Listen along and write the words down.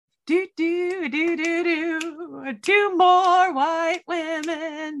Do, do, do, do, do. Two more white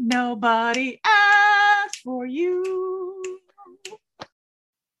women. Nobody asked for you.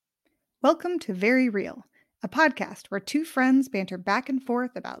 Welcome to Very Real, a podcast where two friends banter back and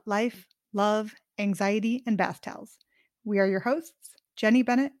forth about life, love, anxiety, and bath towels. We are your hosts, Jenny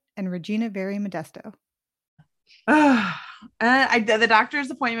Bennett and Regina Very Modesto. The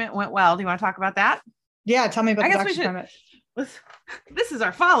doctor's appointment went well. Do you want to talk about that? Yeah, tell me about the doctor's appointment. This is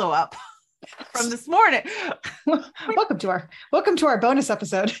our follow-up from this morning. Welcome to our bonus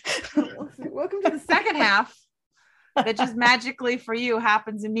episode. Welcome to the second half that just magically for you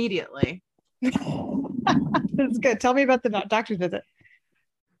happens immediately. That's good. Tell me about the doctor's visit.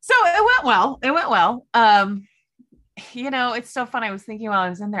 So it went well. It's so fun. I was thinking while I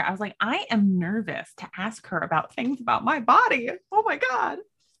was in there, I was like, I am nervous to ask her about things about my body. Oh my God.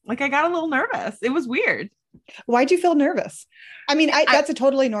 Like I got a little nervous. It was weird. Why'd you feel nervous? I mean, that's a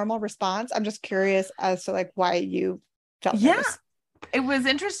totally normal response. I'm just curious as to like why you felt nervous. It was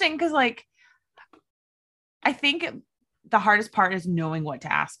interesting because like I think the hardest part is knowing what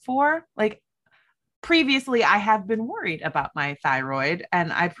to ask for. Like previously I have been worried about my thyroid,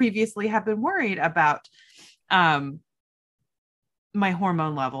 and I previously have been worried about my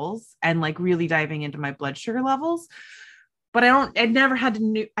hormone levels and like really diving into my blood sugar levels. But I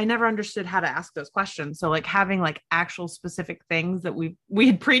never understood how to ask those questions. So like having like actual specific things that we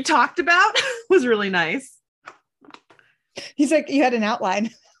had pre-talked about was really nice. He's like, you had an outline.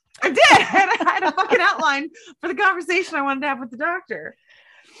 I did. I had a fucking outline for the conversation I wanted to have with the doctor.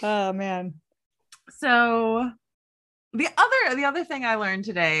 Oh man. So the other thing I learned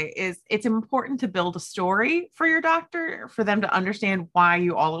today is it's important to build a story for your doctor for them to understand why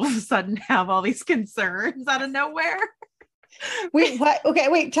you all of a sudden have all these concerns out of nowhere. Wait, what? Okay,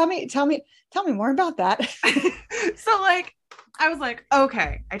 wait, tell me more about that. So like, I was like,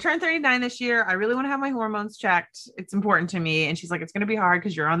 okay, I turned 39 this year. I really want to have my hormones checked. It's important to me. And she's like, it's going to be hard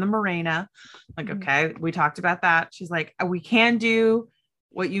because you're on the Mirena. Like, okay, we talked about that. She's like, we can do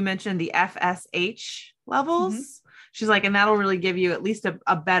what you mentioned, the FSH levels. Mm-hmm. She's like, and that'll really give you at least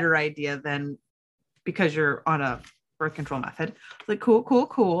a better idea than because you're on a birth control method. Like,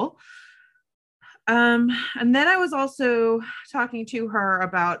 cool. And then I was also talking to her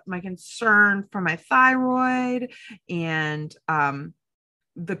about my concern for my thyroid and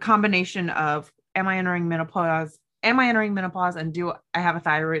the combination of am I entering menopause and do I have a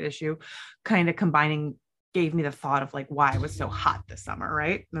thyroid issue, kind of combining gave me the thought of like why I was so hot this summer,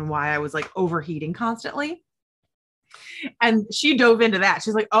 right? And why I was like overheating constantly. And she dove into that.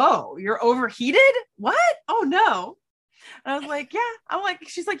 She's like, oh, you're overheated? What? Oh no. And I was like, yeah. I'm like,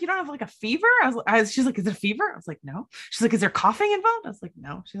 she's like, you don't have like a fever? She's like, is it a fever? I was like, no. She's like, is there coughing involved? I was like,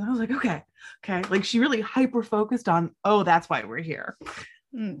 no. I was like, okay. Like she really hyper focused on, oh, that's why we're here.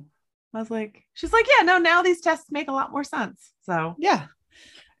 I was like, she's like, yeah, no, now these tests make a lot more sense. So yeah,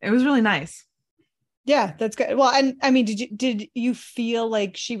 it was really nice. Yeah, that's good. Well, and I mean, did you feel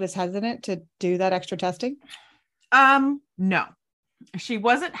like she was hesitant to do that extra testing? No. She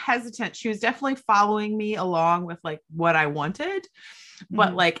wasn't hesitant. She was definitely following me along with like what I wanted,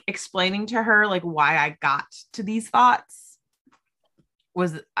 but like explaining to her like why I got to these thoughts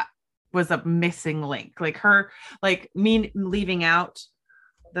was a missing link. Like her, like me leaving out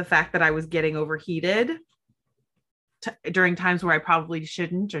the fact that I was getting overheated during times where I probably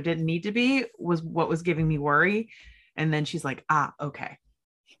shouldn't or didn't need to be was what was giving me worry. And then she's like, okay.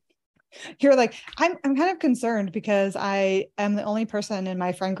 You're like, I'm kind of concerned because I am the only person in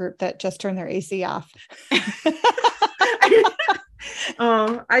my friend group that just turned their AC off.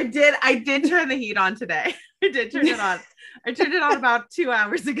 I did turn the heat on today. I did turn it on. I turned it on about 2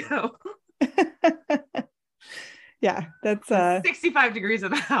 hours ago. Yeah, that's 65 degrees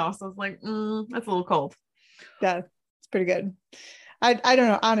in the house. I was like, that's a little cold. Yeah, it's pretty good. I don't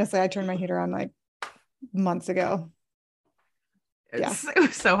know. Honestly, I turned my heater on like months ago. It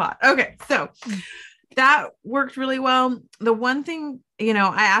was so hot. Okay. So that worked really well. The one thing, I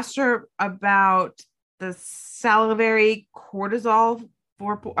asked her about the salivary cortisol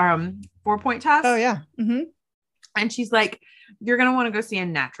 4-point test. Oh yeah. Mm-hmm. And she's like, you're going to want to go see a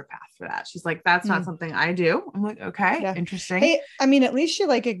naturopath for that. She's like, that's not something I do. I'm like, okay, interesting. Hey, I mean, at least she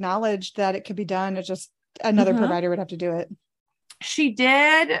like acknowledged that it could be done. It's just another provider would have to do it. She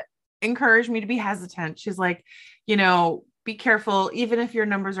did encourage me to be hesitant. She's like, be careful, even if your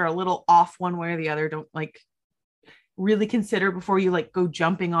numbers are a little off one way or the other, don't like really consider before you like go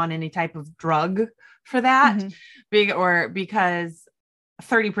jumping on any type of drug for that. Because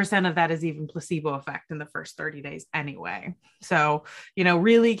 30% of that is even placebo effect in the first 30 days anyway. So,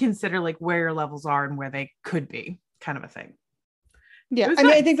 really consider like where your levels are and where they could be, kind of a thing. Yeah. I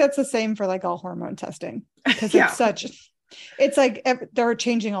mean, I think that's the same for like all hormone testing because it's like they're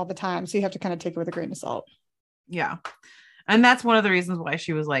changing all the time. So you have to kind of take it with a grain of salt. Yeah. And that's one of the reasons why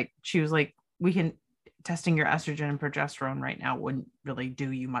she was like, we can testing your estrogen and progesterone right now wouldn't really do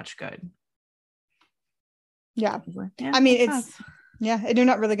you much good. Yeah. I mean, and you're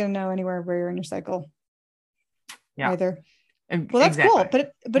not really going to know anywhere where you're in your cycle either. Well, that's cool.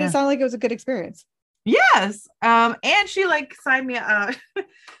 But it sounded like it was a good experience. Yes. And she like signed me a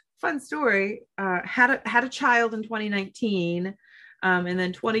fun story. Had a child in 2019. And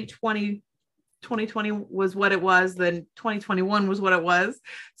then 2020 was what it was. Then 2021 was what it was.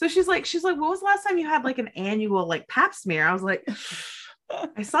 So she's like, what was the last time you had like an annual like pap smear? I was like,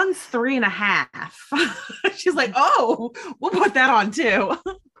 my son's 3.5. She's like, oh, we'll put that on too.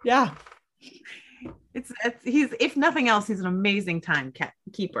 Yeah. He's, if nothing else, he's an amazing time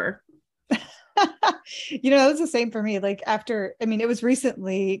keeper. That was the same for me. Like it was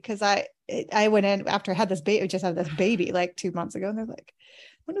recently because I went in after I had this baby, just had this baby like 2 months ago. And they're like,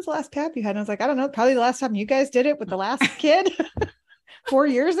 when was the last pap you had? And I was like, I don't know, probably the last time you guys did it with the last kid 4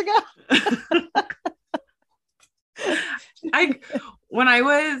 years ago. When I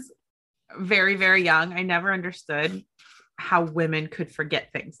was very, very young, I never understood how women could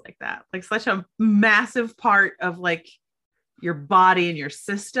forget things like that. Like such a massive part of like your body and your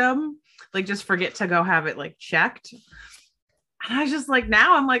system, like just forget to go have it like checked. And I was just like,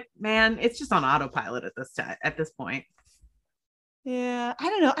 now I'm like, man, it's just on autopilot at this point. Yeah. I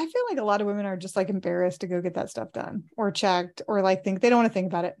don't know. I feel like a lot of women are just like embarrassed to go get that stuff done or checked or like think they don't want to think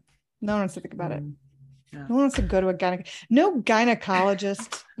about it. No one wants to think about it. Yeah. No one wants to go to a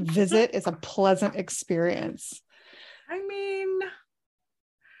gynecologist visit is a pleasant experience. I mean,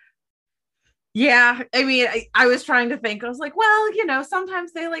 yeah. I mean, I was trying to think, I was like, well,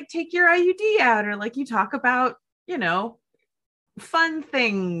 sometimes they like take your IUD out or like you talk about, fun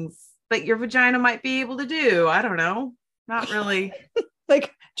things that your vagina might be able to do. I don't know. Not really.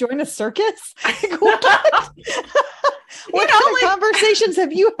 Like join a circus? Like, what kind of conversations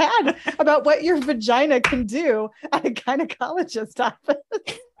have you had about what your vagina can do at a gynecologist office?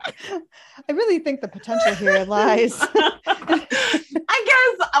 I really think the potential here lies. I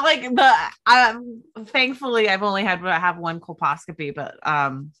guess like thankfully I've only have one colposcopy, but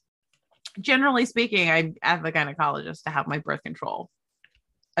generally speaking, I have the gynecologist to have my birth control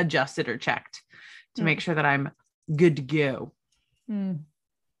adjusted or checked to make sure that I'm good to go. Yeah.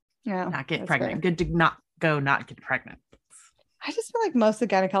 Not get pregnant. Fair. Good to not get pregnant. I just feel like most of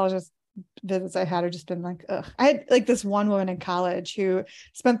the gynecologist visits I had have just been like, ugh. I had like this one woman in college who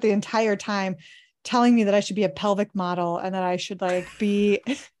spent the entire time telling me that I should be a pelvic model and that I should like be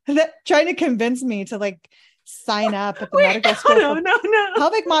trying to convince me to like sign up at the medical school. No.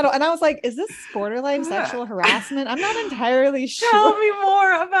 Pelvic model. And I was like, is this borderline sexual harassment? I'm not entirely sure. Tell me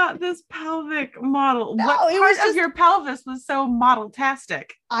more about this pelvic model. No, what part of your pelvis was so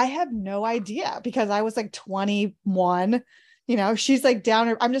model-tastic? I have no idea because I was like 21. She's like down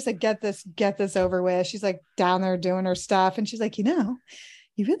there. I'm just like, get this over with. She's like down there doing her stuff. And she's like, you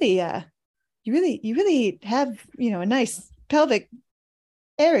really have, a nice pelvic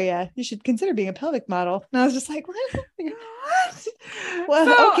area. You should consider being a pelvic model. And I was just like, what? Well,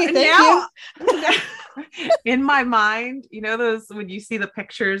 so okay, thank you. In my mind, those, when you see the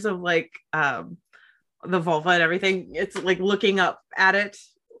pictures of like the vulva and everything, it's like looking up at it.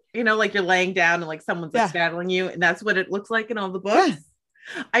 Like you're laying down and like someone's like straddling you, and that's what it looks like in all the books.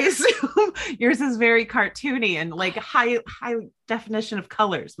 Yeah. I assume yours is very cartoony and like high definition of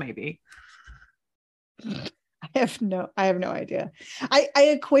colors, maybe. I have no idea. I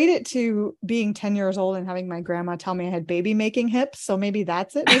equate it to being 10 years old and having my grandma tell me I had baby making hips. So maybe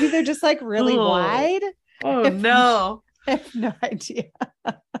that's it. Maybe they're just like really wide. Oh no. I have no idea.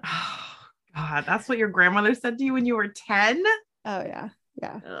 Oh, God, that's what your grandmother said to you when you were 10? Oh yeah.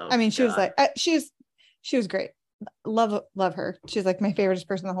 Yeah. Oh, I mean, she was like, she was great. Love her. She's like my favorite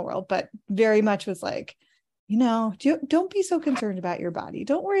person in the whole world, but very much was like, don't be so concerned about your body.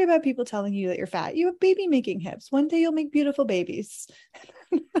 Don't worry about people telling you that you're fat. You have baby making hips. One day you'll make beautiful babies.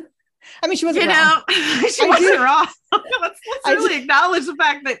 I mean, she wasn't wrong. She wasn't wrong. Let's really acknowledge the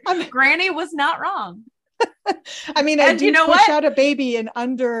fact that Granny was not wrong. I mean, I do push out a baby in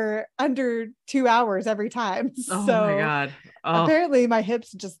under 2 hours every time. Oh my God. Oh. Apparently my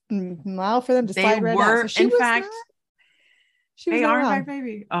hips just allow for them to slide right out. So in fact, they are my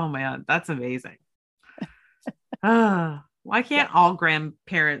baby. Oh my God. That's amazing. Why can't all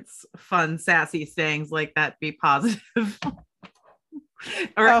grandparents fun, sassy sayings like that be positive?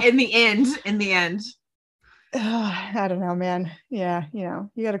 Or in the end. I don't know, man. Yeah. You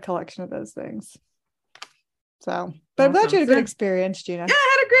got a collection of those things. So, But I'm glad you had a good So, experience, Gina. yeah,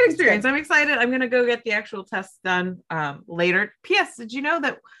 I had a great That's experience. good. I'm excited. I'm gonna go get the actual test done later. P.S. Did you know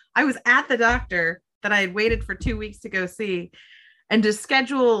that I was at the doctor that I had waited for 2 weeks to go see, and to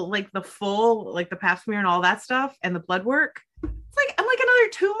schedule like the full, like the pap smear and all that stuff and the blood work? It's like I'm like another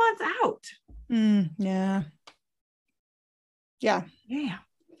 2 months out. Yeah. Yeah. Yeah.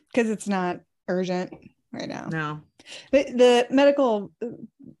 Because it's not urgent right now. No. The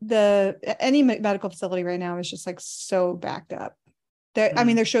any medical facility right now is just like so backed up. I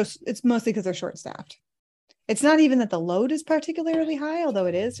mean, it's mostly because they're short staffed. It's not even that the load is particularly high, although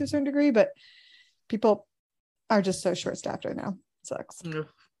it is to a certain degree, but people are just so short staffed right now. It sucks.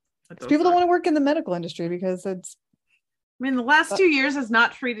 People don't want to work in the medical industry because it's. I mean, the last 2 years has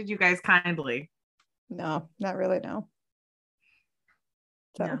not treated you guys kindly. No, not really. No.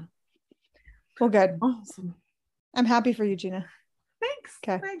 So, yeah. Well, good. Awesome. I'm happy for you, Gina. Thanks.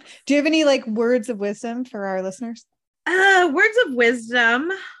 Okay. Thanks. Do you have any like words of wisdom for our listeners? Words of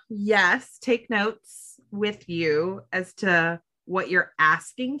wisdom. Yes. Take notes with you as to what you're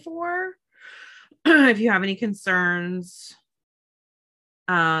asking for. If you have any concerns,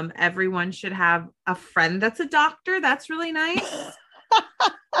 everyone should have a friend that's a doctor. That's really nice.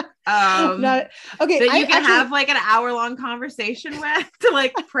 Okay. That you can have like an hour-long conversation with to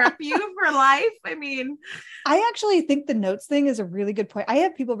like prep you for life. I mean, I actually think the notes thing is a really good point. I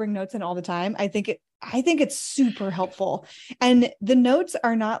have people bring notes in all the time. I think it's super helpful. And the notes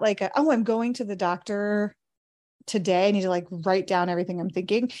are not like, I'm going to the doctor today. I need to like write down everything I'm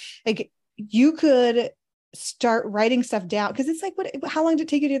thinking. Like you could start writing stuff down because it's like, how long did it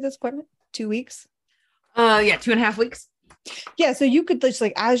take you to get this appointment? 2 weeks? Yeah, 2.5 weeks. Yeah. So you could just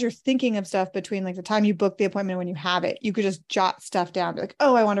like, as you're thinking of stuff between like the time you book the appointment and when you have it, you could just jot stuff down. Be like,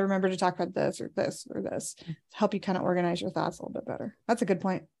 oh, I want to remember to talk about this or this or this. Help you kind of organize your thoughts a little bit better. That's a good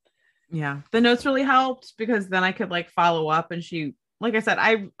point. Yeah. The notes really helped because then I could like follow up, and she, like I said,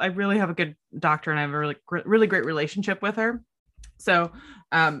 I really have a good doctor and I have a really great relationship with her. So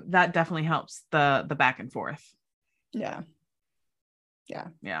that definitely helps the back and forth. Yeah.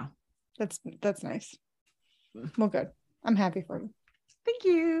 That's nice. Well, good. I'm happy for you. Thank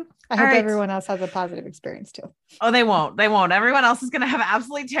you. I hope everyone else has a positive experience too. Oh, they won't. Everyone else is going to have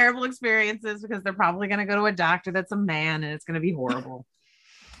absolutely terrible experiences because they're probably going to go to a doctor that's a man and it's going to be horrible.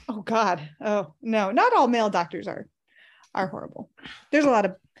 Oh God. Oh no, not all male doctors are horrible. There's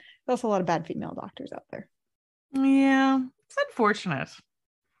also a lot of bad female doctors out there. Yeah. It's unfortunate.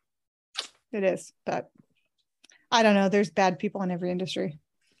 It is, but I don't know. There's bad people in every industry.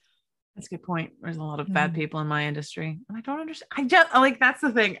 That's a good point. There's a lot of bad people in my industry. And I don't understand. I just like, that's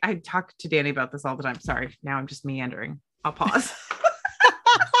the thing. I talk to Danny about this all the time. Sorry. Now I'm just meandering. I'll pause.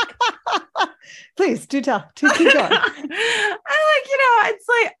 Please do tell. Keep going. I like, it's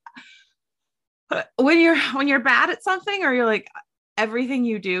like when you're bad at something, or you're like, everything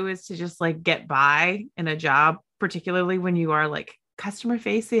you do is to just like get by in a job, particularly when you are like customer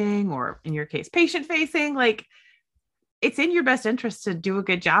facing, or in your case, patient facing, like, it's in your best interest to do a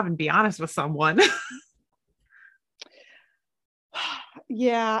good job and be honest with someone.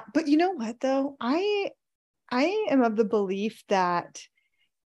 Yeah. But you know what though? I am of the belief that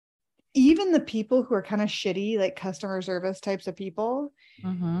even the people who are kind of shitty, like customer service types of people,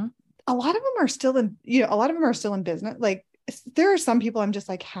 a lot of them are still in business. Like there are some people I'm just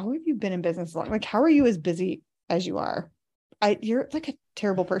like, how have you been in business long? Like, how are you as busy as you are? You're like a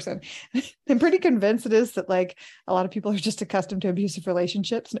terrible person. I'm pretty convinced it is that like a lot of people are just accustomed to abusive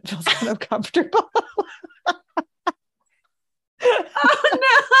relationships and it feels kind of comfortable.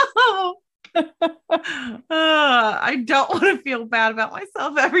 Oh no. I don't want to feel bad about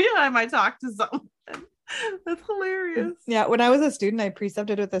myself every time I talk to someone. That's hilarious. Yeah. When I was a student, I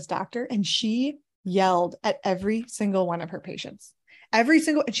precepted with this doctor and she yelled at every single one of her patients. And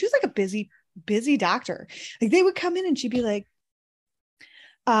she was like a busy doctor. Like they would come in and she'd be like,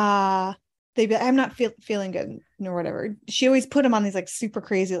 they'd be like, I'm not feeling good or whatever. She always put them on these like super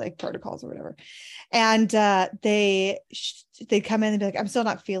crazy like protocols or whatever. And they'd come in and be like, I'm still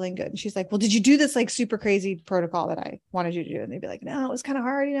not feeling good. And she's like, well, did you do this like super crazy protocol that I wanted you to do? And they'd be like, no, it was kind of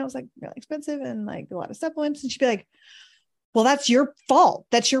hard. It was like really expensive and like a lot of supplements. And she'd be like, well, that's your fault.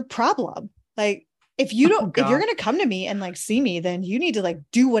 That's your problem. Like, if you're going to come to me and like see me, then you need to like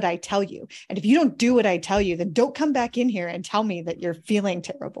do what I tell you. And if you don't do what I tell you, then don't come back in here and tell me that you're feeling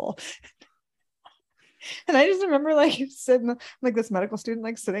terrible. And I just remember like sitting like this medical student,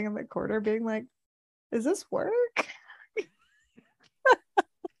 like sitting in the corner being like, is this work?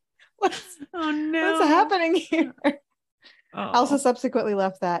 What's happening here? I also subsequently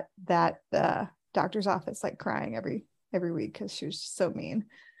left that doctor's office like crying every week because she was so mean.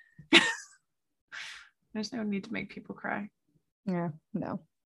 There's no need to make people cry. Yeah, no.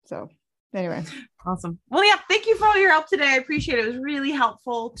 So anyway. Awesome. Well, yeah, thank you for all your help today. I appreciate it. It was really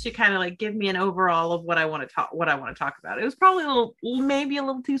helpful to kind of like give me an overall of what I want to talk about. It was probably maybe a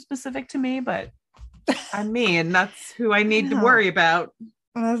little too specific to me, but I'm me, and that's who I need to worry about.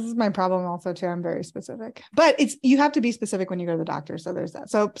 Well, this is my problem also too. I'm very specific, but you have to be specific when you go to the doctor. So there's that.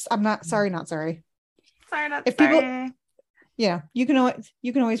 So I'm not sorry. Sorry, not if sorry. People, yeah, you can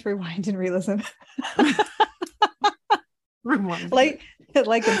always rewind and re-listen. Rewind. like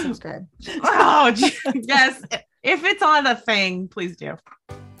and subscribe. Oh yes, if it's on a thing, please do.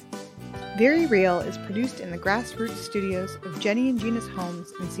 Very Real is produced in the grassroots studios of Jenny and Gina's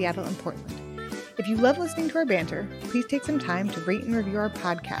homes in Seattle and Portland. If you love listening to our banter, please take some time to rate and review our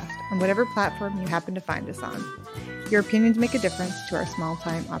podcast on whatever platform you happen to find us on. Your opinions make a difference to our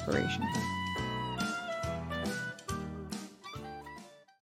small-time operation.